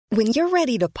When you're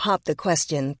ready to pop the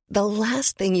question, the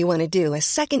last thing you want to do is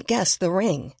second-guess the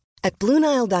ring. At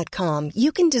BlueNile.com,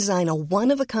 you can design a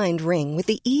one-of-a-kind ring with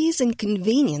the ease and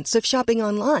convenience of shopping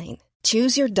online.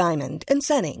 Choose your diamond and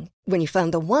setting. When you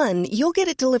find the one, you'll get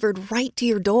it delivered right to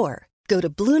your door. Go to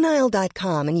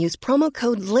BlueNile.com and use promo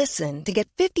code LISTEN to get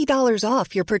 $50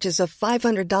 off your purchase of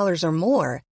 $500 or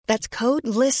more. That's code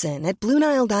LISTEN at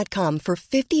BlueNile.com for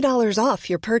 $50 off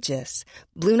your purchase.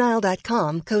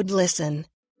 BlueNile.com, code LISTEN.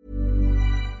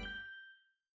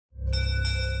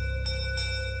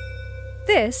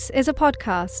 This is a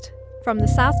podcast from the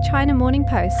South China Morning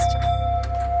Post.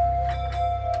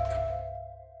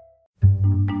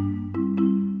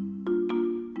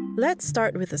 Let's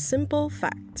start with a simple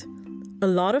fact. A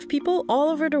lot of people all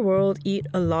over the world eat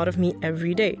a lot of meat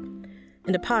every day.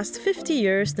 In the past 50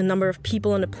 years, the number of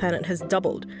people on the planet has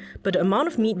doubled, but the amount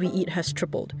of meat we eat has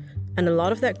tripled. And a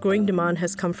lot of that growing demand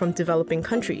has come from developing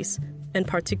countries, and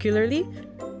particularly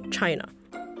China.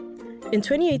 In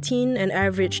 2018, an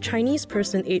average Chinese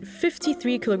person ate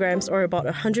 53 kilograms or about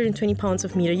 120 pounds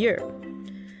of meat a year.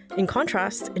 In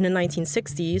contrast, in the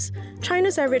 1960s,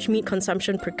 China's average meat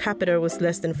consumption per capita was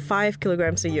less than 5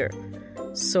 kilograms a year.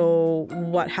 So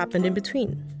what happened in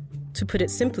between? To put it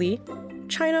simply,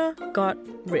 China got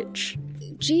rich.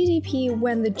 GDP,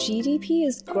 when the GDP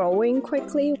is growing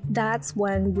quickly, that's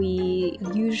when we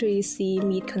usually see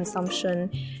meat consumption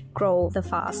grow the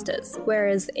fastest.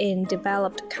 Whereas in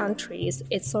developed countries,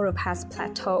 it sort of has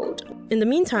plateaued. In the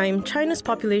meantime, China's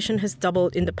population has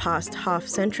doubled in the past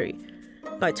half-century.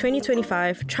 By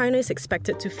 2025, China is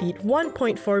expected to feed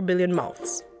 1.4 billion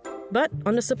mouths. But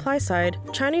on the supply side,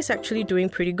 China is actually doing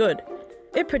pretty good.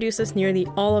 It produces nearly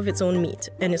all of its own meat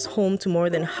and is home to more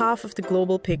than half of the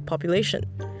global pig population.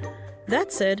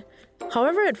 That said,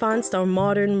 however advanced our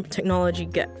modern technology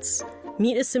gets,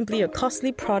 meat is simply a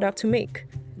costly product to make.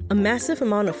 A massive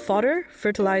amount of fodder,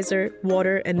 fertilizer,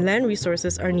 water, and land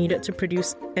resources are needed to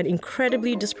produce an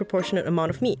incredibly disproportionate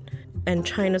amount of meat. And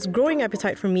China's growing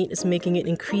appetite for meat is making it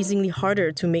increasingly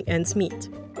harder to make ends meet.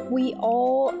 We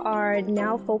all are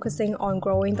now focusing on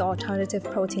growing the alternative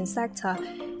protein sector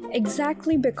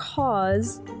exactly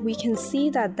because we can see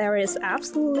that there is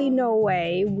absolutely no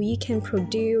way we can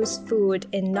produce food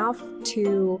enough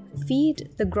to feed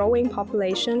the growing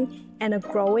population and a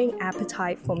growing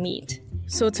appetite for meat.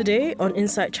 So today on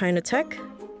Inside China Tech,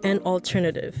 an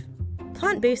alternative.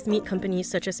 Plant-based meat companies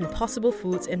such as Impossible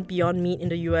Foods and Beyond Meat in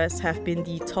the US have been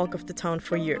the talk of the town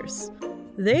for years.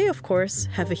 They, of course,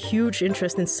 have a huge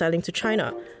interest in selling to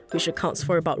China, which accounts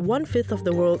for about 1/5 of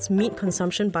the world's meat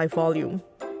consumption by volume.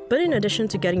 But in addition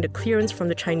to getting the clearance from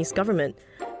the Chinese government,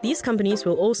 these companies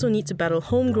will also need to battle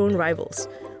homegrown rivals,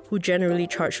 who generally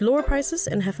charge lower prices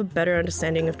and have a better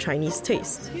understanding of Chinese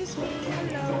taste. Excuse me.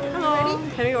 Hello.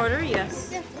 Can we order?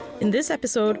 Yes. In this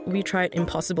episode, we tried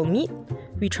Impossible Meat.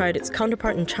 We tried its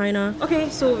counterpart in China. Okay,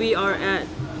 so we are at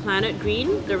Planet Green,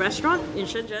 the restaurant in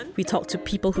Shenzhen. We talked to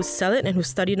people who sell it and who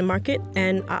study the market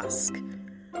and ask,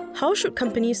 how should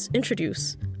companies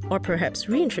introduce, or perhaps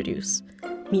reintroduce,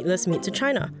 meatless meat to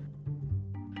China?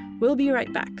 We'll be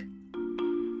right back.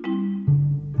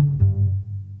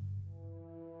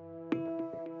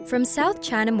 From South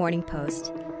China Morning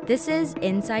Post, this is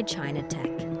Inside China Tech.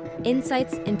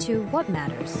 Insights into what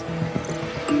matters.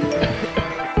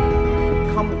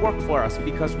 Come work for us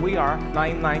because we are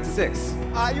 996.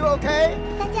 Are you okay?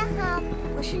 大家好，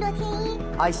我是乐天一。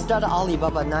 I started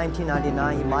Alibaba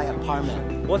 1999 in my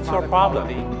apartment. What's your problem?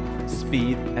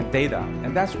 Speed and data,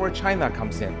 and that's where China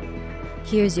comes in.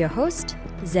 Here's your host,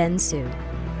 Zen Su.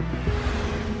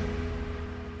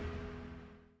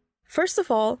 First of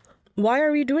all, why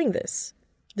are we doing this?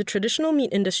 The traditional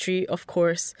meat industry, of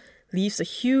course, leaves a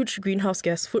huge greenhouse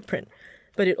gas footprint,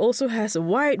 but it also has a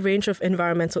wide range of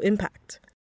environmental impact.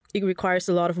 It requires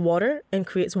a lot of water and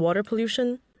creates water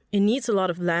pollution. It needs a lot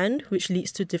of land, which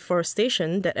leads to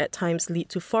deforestation that at times lead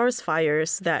to forest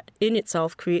fires that in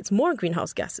itself creates more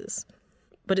greenhouse gases.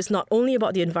 But it's not only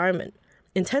about the environment.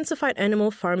 Intensified animal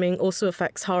farming also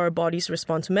affects how our bodies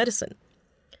respond to medicine.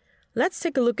 Let's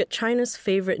take a look at China's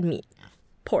favorite meat,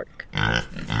 pork.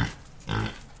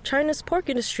 China's pork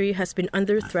industry has been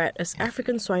under threat as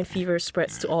African swine fever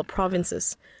spreads to all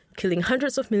provinces, killing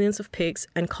hundreds of millions of pigs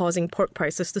and causing pork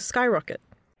prices to skyrocket.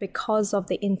 Because of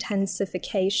the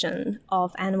intensification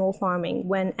of animal farming,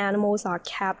 when animals are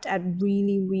kept at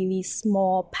really, really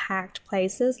small, packed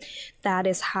places, that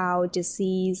is how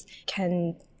disease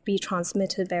can be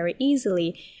transmitted very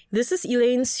easily. This is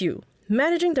Elaine Siu,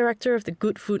 Managing Director of the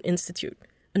Good Food Institute,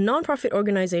 a nonprofit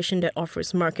organization that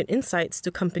offers market insights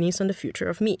to companies on the future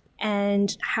of meat.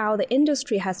 And how the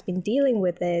industry has been dealing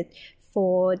with it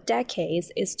for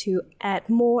decades is to add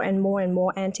more and more and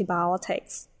more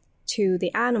antibiotics to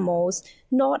the animals,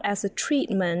 not as a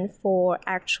treatment for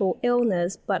actual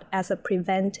illness, but as a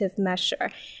preventive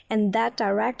measure. And that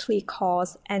directly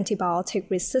causes antibiotic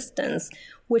resistance,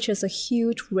 which is a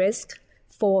huge risk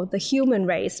for the human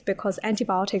race because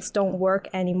antibiotics don't work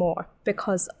anymore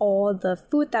because all the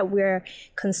food that we're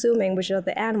consuming, which are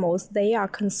the animals, they are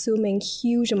consuming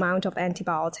huge amount of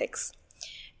antibiotics.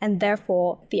 And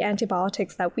therefore, the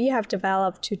antibiotics that we have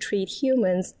developed to treat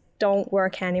humans don't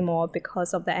work anymore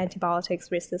because of the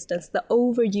antibiotics resistance, the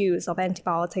overuse of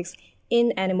antibiotics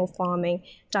in animal farming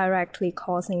directly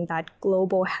causing that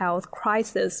global health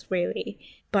crisis, really.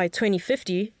 By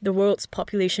 2050, the world's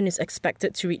population is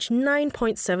expected to reach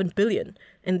 9.7 billion,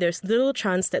 and there's little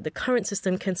chance that the current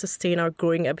system can sustain our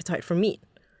growing appetite for meat.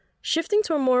 Shifting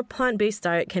to a more plant-based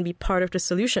diet can be part of the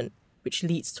solution, which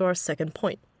leads to our second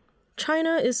point.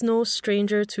 China is no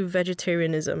stranger to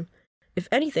vegetarianism. If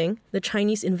anything, the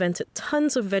Chinese invented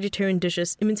tons of vegetarian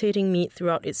dishes imitating meat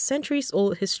throughout its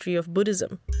centuries-old history of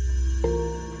Buddhism.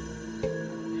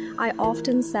 I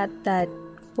often said that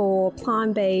for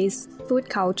plant-based food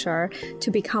culture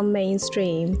to become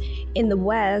mainstream, in the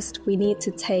West, we need to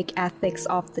take ethics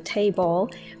off the table,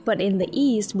 but in the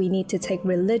East, we need to take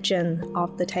religion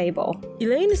off the table.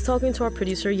 Elaine is talking to our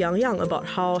producer Yang Yang about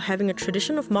how having a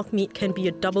tradition of mock meat can be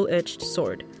a double-edged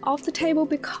sword. Off the table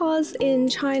because in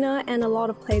China and a lot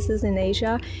of places in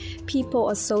Asia, people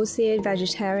associate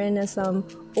vegetarianism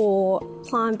or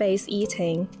plant-based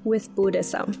eating with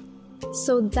Buddhism.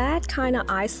 So that kind of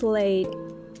isolate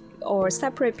or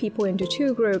separate people into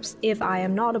two groups. If I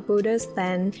am not a Buddhist,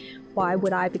 then why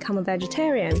would I become a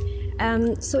vegetarian?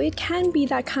 So it can be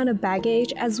that kind of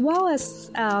baggage as well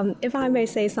as, if I may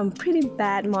say, some pretty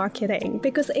bad marketing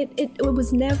because it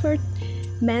was never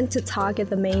meant to target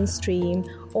the mainstream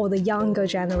or the younger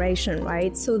generation,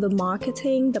 right? So the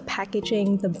marketing, the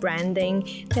packaging, the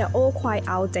branding, they're all quite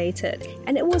outdated.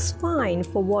 And it was fine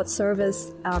for what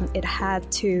service it had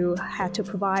to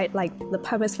provide, like the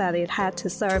purpose that it had to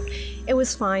serve. It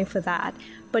was fine for that.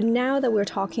 But now that we're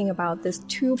talking about this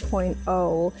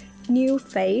 2.0 new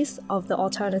phase of the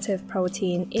alternative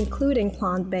protein, including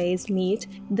plant-based meat,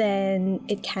 then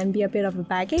it can be a bit of a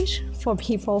baggage for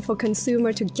people, for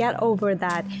consumer to get over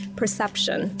that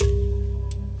perception.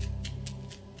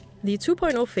 The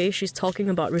 2.0 phase she's talking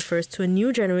about refers to a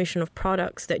new generation of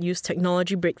products that use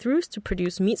technology breakthroughs to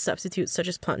produce meat substitutes such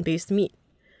as plant-based meat.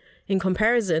 In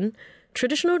comparison,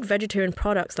 traditional vegetarian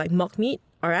products like mock meat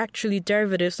are actually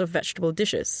derivatives of vegetable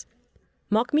dishes.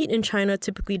 Mock meat in China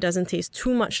typically doesn't taste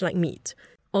too much like meat,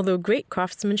 although great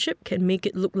craftsmanship can make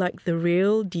it look like the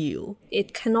real deal.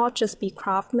 It cannot just be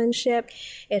craftsmanship,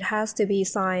 it has to be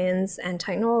science and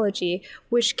technology,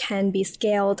 which can be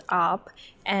scaled up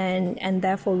and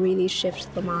therefore really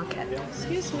shift the market.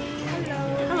 Excuse me.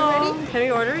 Hello. Ready? Can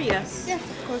we order? Yes. Yes,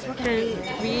 of course. What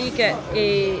Can we get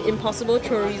a Impossible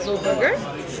Chorizo burger?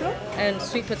 Sure. And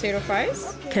sweet potato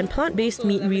fries? Can plant-based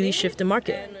meat really shift the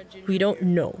market? We don't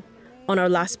know. On our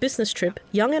last business trip,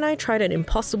 Yang and I tried an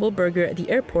Impossible burger at the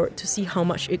airport to see how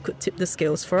much it could tip the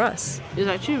scales for us. It's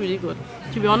actually really good.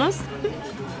 To be honest,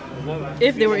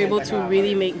 if they were able to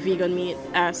really make vegan meat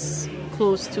as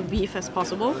close to beef as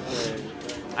possible,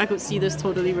 I could see this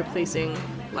totally replacing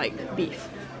like beef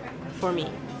for me.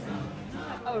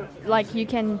 Like you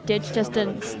can ditch just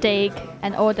a steak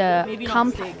and order Maybe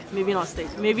not steak.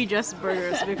 Maybe just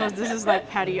burgers because this is like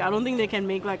patty. I don't think they can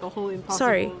make like a whole Impossible.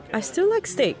 Sorry, I still like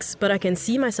steaks, but I can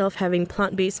see myself having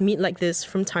plant-based meat like this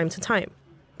from time to time.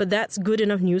 But that's good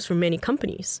enough news for many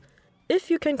companies. If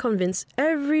you can convince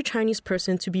every Chinese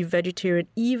person to be vegetarian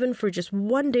even for just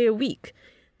one day a week,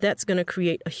 that's going to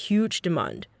create a huge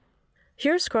demand.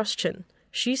 Here's Cross Chen.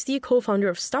 She's the co-founder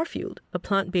of Starfield, a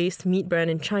plant-based meat brand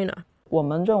in China. 我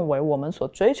们认为我们所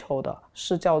追求的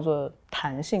是叫做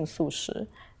弹性素食。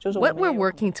 What we're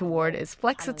working toward is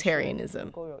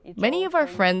flexitarianism. Many of our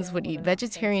friends would eat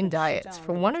vegetarian diets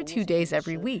for 1 or 2 days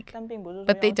every week,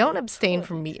 but they don't abstain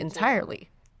from meat entirely.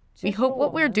 We hope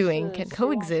what we're doing can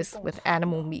coexist with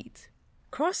animal meat.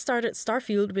 Cross started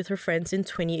Starfield with her friends in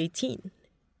 2018.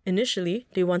 Initially,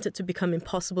 they wanted to become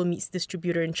Impossible Meat's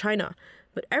distributor in China,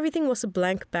 but everything was a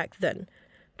blank back then.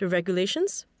 The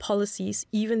regulations, policies,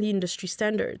 even the industry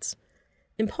standards.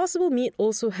 Impossible Meat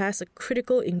also has a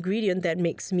critical ingredient that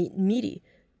makes meat meaty.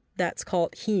 That's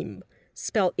called heme.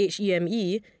 Spelled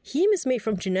H-E-M-E, heme is made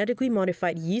from genetically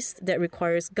modified yeast that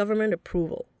requires government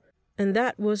approval. And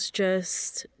that was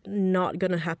just not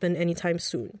gonna happen anytime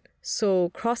soon. So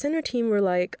Cross and her team were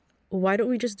like, why don't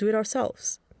we just do it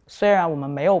ourselves? 虽然我们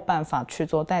没有办法去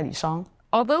做代理商，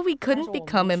 Although we couldn't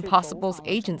become Impossible's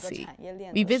agency,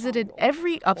 we visited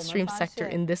every upstream sector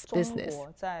in this business.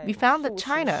 We found that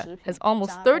China has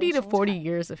almost 30 to 40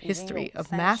 years of history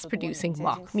of mass-producing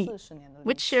mock meat,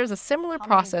 which shares a similar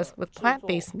process with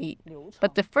plant-based meat,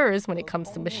 but differs when it comes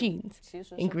to machines,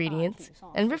 ingredients,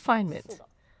 and refinement.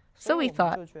 So we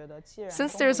thought,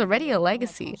 since there's already a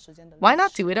legacy, why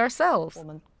not do it ourselves?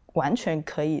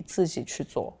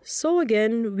 So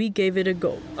again, we gave it a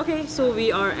go. Okay, so we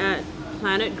are at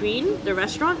Planet Green, the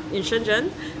restaurant in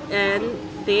Shenzhen, and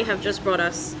they have just brought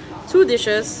us 2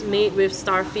 dishes made with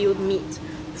Starfield meat.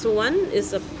 So one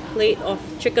is a plate of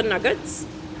chicken nuggets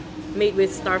made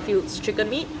with Starfield's chicken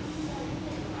meat,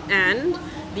 and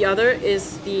the other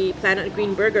is the Planet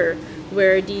Green burger,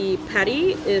 where the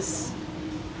patty is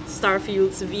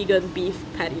Starfield's vegan beef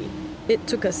patty. It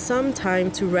took us some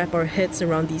time to wrap our heads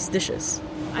around these dishes.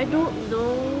 I don't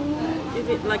know if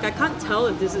it, I can't tell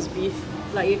if this is beef.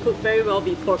 It could very well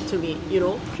be pork to me, you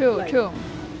know? True.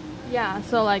 Yeah,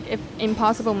 so if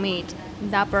Impossible meat,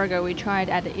 that burger we tried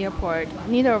at the airport,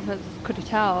 neither of us could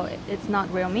tell it's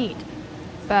not real meat.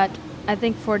 But I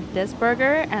think for this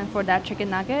burger and for that chicken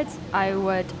nuggets,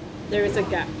 there is a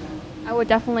gap. I would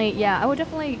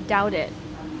definitely doubt it.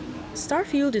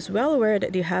 Starfield is well aware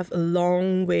that they have a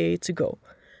long way to go.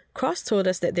 Cross told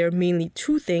us that there are mainly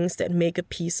 2 things that make a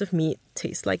piece of meat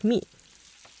taste like meat.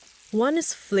 One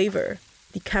is flavor,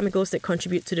 the chemicals that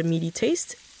contribute to the meaty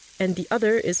taste, and the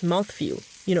other is mouthfeel,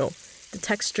 the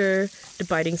texture, the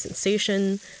biting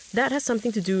sensation. That has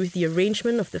something to do with the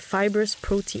arrangement of the fibrous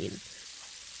protein.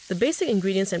 The basic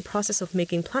ingredients and process of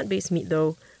making plant-based meat,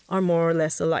 though, are more or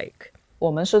less alike.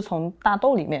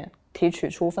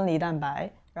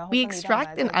 We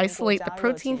extract and isolate the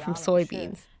protein from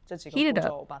soybeans, heat it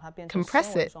up,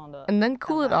 compress it, and then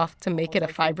cool it off to make it a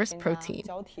fibrous protein.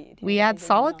 We add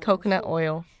solid coconut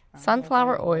oil,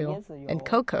 sunflower oil, and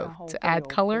cocoa to add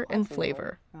color and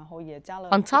flavor.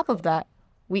 On top of that,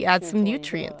 we add some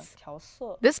nutrients.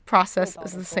 This process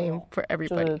is the same for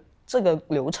everybody.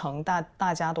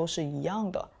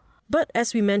 But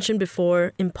as we mentioned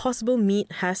before, Impossible meat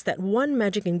has that one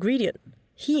magic ingredient,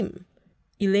 heme.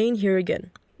 Elaine here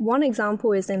again. One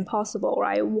example is Impossible,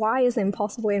 right? Why is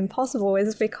Impossible impossible?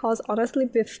 Is because honestly,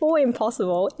 before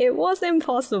Impossible, it was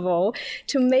impossible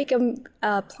to make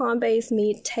a plant-based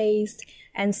meat taste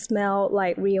and smell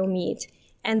like real meat.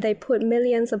 And they put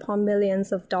millions upon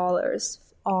millions of dollars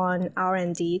on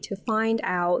R&D to find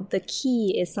out the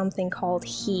key is something called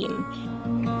heme.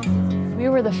 We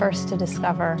were the first to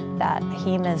discover that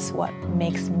heme is what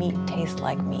makes meat taste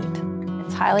like meat.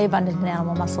 It's highly abundant in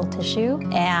animal muscle tissue,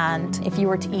 and if you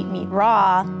were to eat meat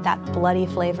raw, that bloody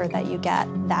flavor that you get,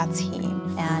 that's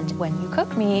heme. And when you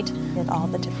cook meat, with all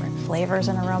the different flavors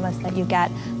and aromas that you get,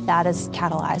 that is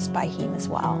catalyzed by heme as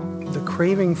well. The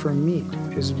craving for meat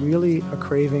is really a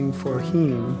craving for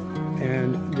heme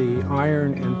and the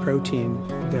iron and protein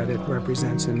that it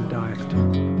represents in the diet.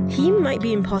 Heme might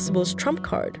be Impossible's trump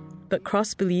card, but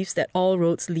Cross believes that all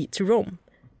roads lead to Rome.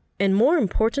 And more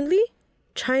importantly,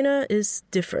 China is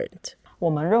different.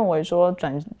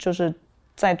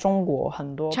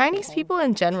 Chinese people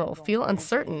in general feel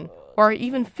uncertain or are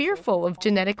even fearful of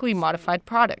genetically modified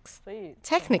products.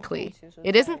 Technically,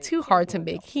 it isn't too hard to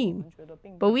make heme,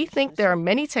 but we think there are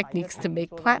many techniques to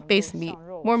make plant-based meat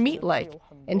more meat-like,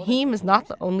 and heme is not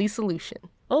the only solution.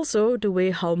 Also, the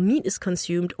way how meat is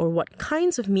consumed or what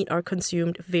kinds of meat are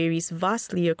consumed varies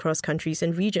vastly across countries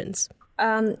and regions.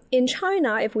 In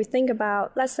China, if we think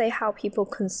about, let's say, how people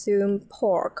consume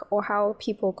pork or how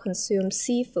people consume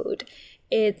seafood,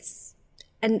 it's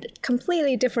a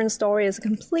completely different story, it's a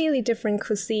completely different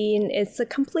cuisine, it's a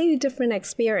completely different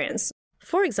experience.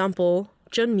 For example,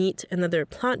 Zhen Meat, another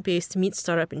plant-based meat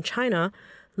startup in China,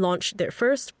 launched their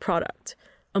first product,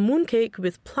 a mooncake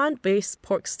with plant-based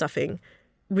pork stuffing,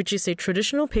 which is a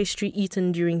traditional pastry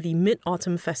eaten during the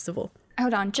Mid-Autumn Festival.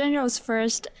 Hold on, Zhenrou's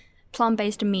first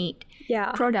plant-based meat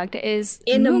product is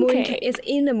in mooncake. It's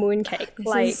in a mooncake.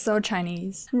 This is so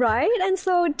Chinese. Right? And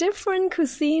so different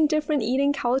cuisine, different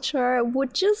eating culture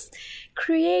would just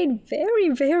create very,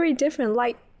 very different.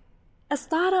 Like a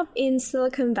startup in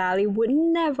Silicon Valley would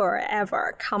never,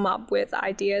 ever come up with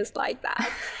ideas like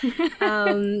that.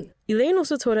 Elaine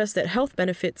also told us that health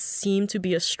benefits seem to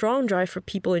be a strong drive for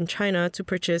people in China to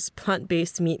purchase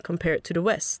plant-based meat compared to the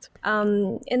West.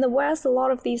 In the West, a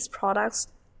lot of these products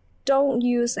don't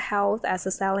use health as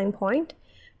a selling point,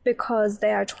 because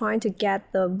they are trying to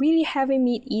get the really heavy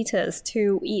meat eaters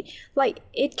to eat. Like,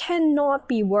 it cannot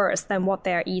be worse than what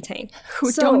they're eating.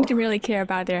 Who don't really care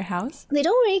about their health? They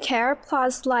don't really care.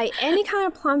 Plus, like, any kind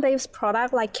of plant-based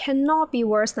product, like, cannot be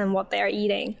worse than what they're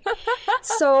eating.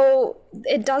 So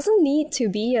it doesn't need to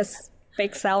be a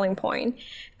big selling point.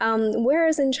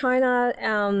 Whereas in China,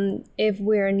 if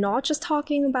we're not just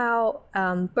talking about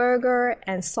burger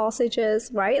and sausages,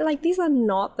 right? Like, these are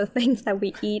not the things that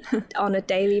we eat on a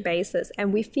daily basis.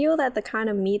 And we feel that the kind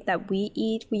of meat that we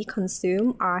eat, we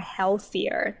consume, are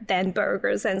healthier than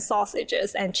burgers and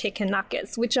sausages and chicken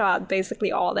nuggets, which are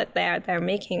basically all that they're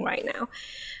making right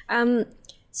now.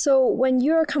 So when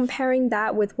you're comparing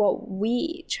that with what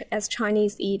we as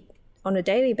Chinese eat on a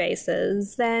daily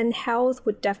basis, then health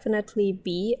would definitely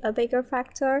be a bigger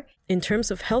factor. In terms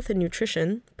of health and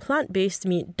nutrition, plant-based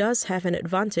meat does have an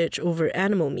advantage over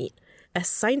animal meat, as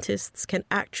scientists can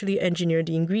actually engineer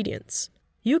the ingredients.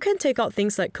 You can take out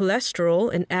things like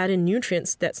cholesterol and add in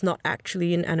nutrients that's not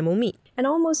actually in animal meat. And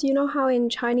almost, you know how in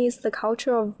Chinese, the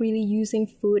culture of really using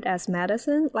food as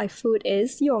medicine, like food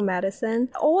is your medicine,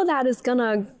 all that is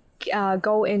gonna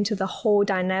go into the whole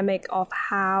dynamic of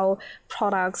how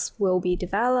products will be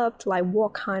developed, like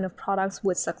what kind of products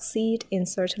would succeed in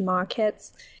certain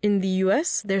markets. In the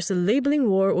US, there's a labeling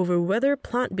war over whether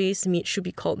plant-based meat should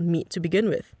be called meat to begin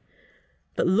with.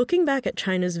 But looking back at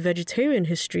China's vegetarian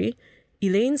history,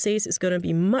 Elaine says it's going to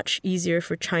be much easier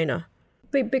for China.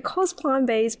 But because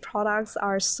plant-based products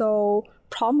are so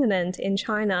prominent in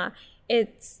China,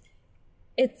 it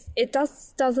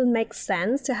doesn't make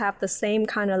sense to have the same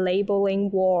kind of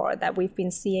labeling war that we've been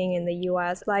seeing in the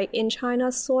US. Like in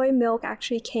China, soy milk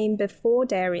actually came before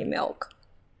dairy milk.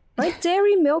 Right?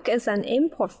 Dairy milk is an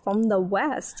import from the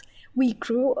West. We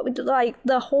grew, like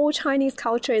the whole Chinese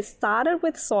culture, it started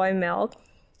with soy milk,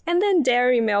 and then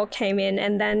dairy milk came in,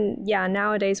 and then, yeah,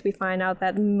 nowadays we find out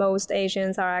that most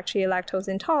Asians are actually lactose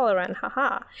intolerant,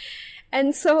 haha.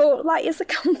 And so, like, it's a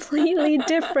completely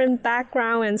different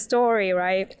background and story,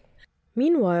 right?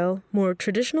 Meanwhile, more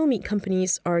traditional meat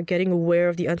companies are getting aware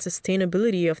of the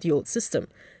unsustainability of the old system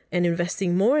and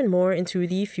investing more and more into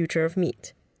the future of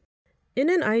meat. In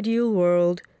an ideal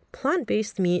world,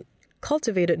 plant-based meat,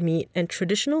 cultivated meat, and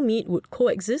traditional meat would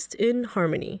coexist in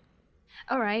harmony.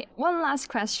 All right, one last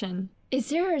question. Is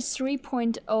there a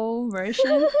 3.0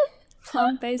 version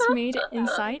plant-based meat in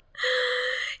sight?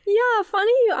 Yeah,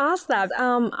 funny you asked that.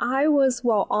 I was,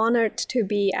 honored to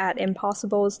be at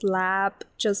Impossible's lab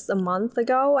just a month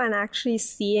ago and actually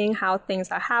seeing how things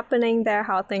are happening there,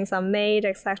 how things are made,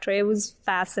 etc. It was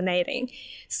fascinating.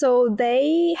 So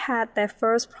they had their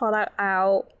first product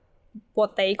out,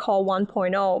 what they call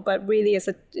 1.0, but really is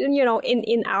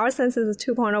in our sense is a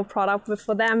 2.0 product, but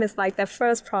for them it's like their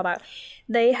first product.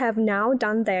 They have now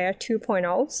done their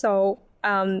 2.0, so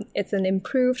it's an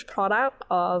improved product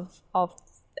of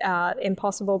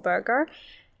Impossible Burger,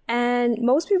 and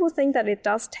most people think that it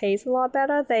does taste a lot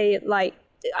better. They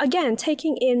again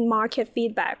taking in market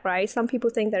feedback, right? Some people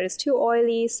think that it's too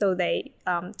oily, so they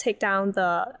take down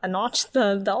a notch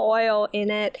the oil in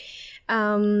it,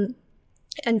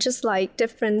 and just like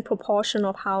different proportion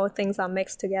of how things are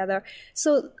mixed together.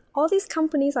 So all these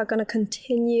companies are going to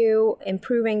continue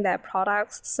improving their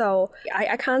products. So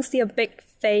I can't see a big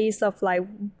phase of like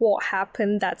what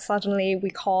happened that suddenly we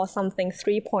call something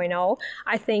 3.0.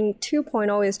 I think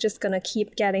 2.0 is just going to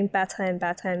keep getting better and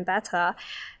better and better.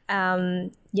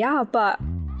 But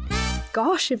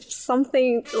gosh, if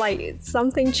something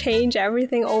changed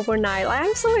everything overnight, like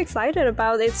I'm so excited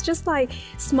about it. It's just like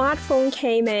smartphone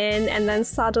came in and then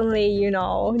suddenly,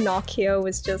 Nokia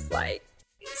was just like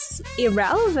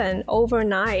irrelevant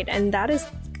overnight, and that is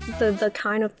the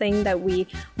kind of thing that we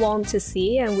want to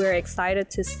see, and we're excited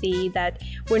to see that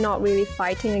we're not really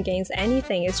fighting against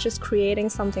anything. It's just creating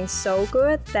something so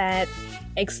good that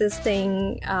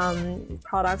existing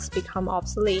products become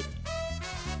obsolete.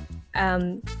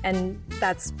 And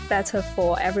that's better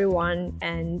for everyone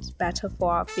and better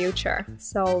for our future.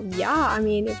 So yeah, I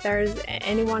mean, if there's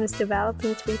anyone is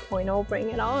developing 3.0, bring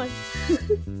it on.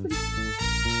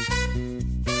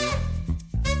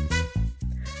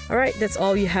 All right, that's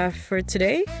all we have for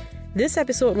today. This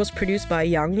episode was produced by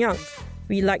Yang Yang.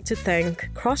 We'd like to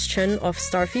thank Cross Chen of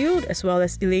Starfield as well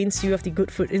as Elaine Siu of the Good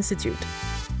Food Institute.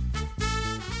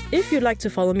 If you'd like to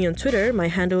follow me on Twitter, my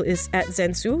handle is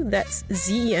 @Zensoo, that's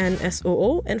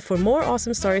ZENSOO, and for more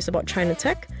awesome stories about China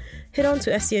tech, head on to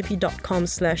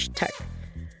scmp.com/tech.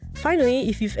 Finally,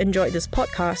 if you've enjoyed this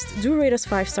podcast, do rate us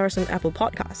 5 stars on Apple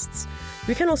Podcasts.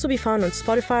 We can also be found on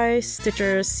Spotify,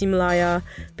 Stitcher, Himalaya,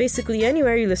 basically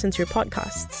anywhere you listen to your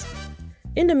podcasts.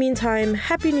 In the meantime,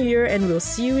 Happy New Year, and we'll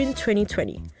see you in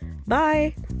 2020.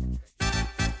 Bye!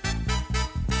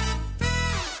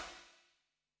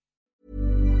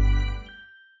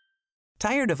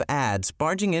 Tired of ads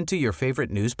barging into your favorite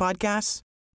news podcasts?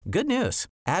 Good news.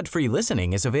 Ad-free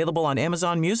listening is available on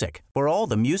Amazon Music for all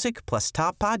the music plus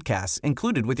top podcasts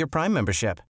included with your Prime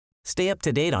membership. Stay up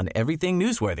to date on everything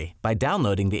newsworthy by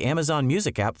downloading the Amazon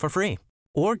Music app for free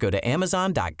or go to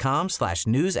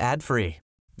amazon.com/news ad free.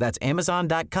 That's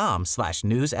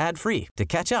amazon.com/news ad free to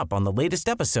catch up on the latest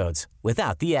episodes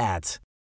without the ads.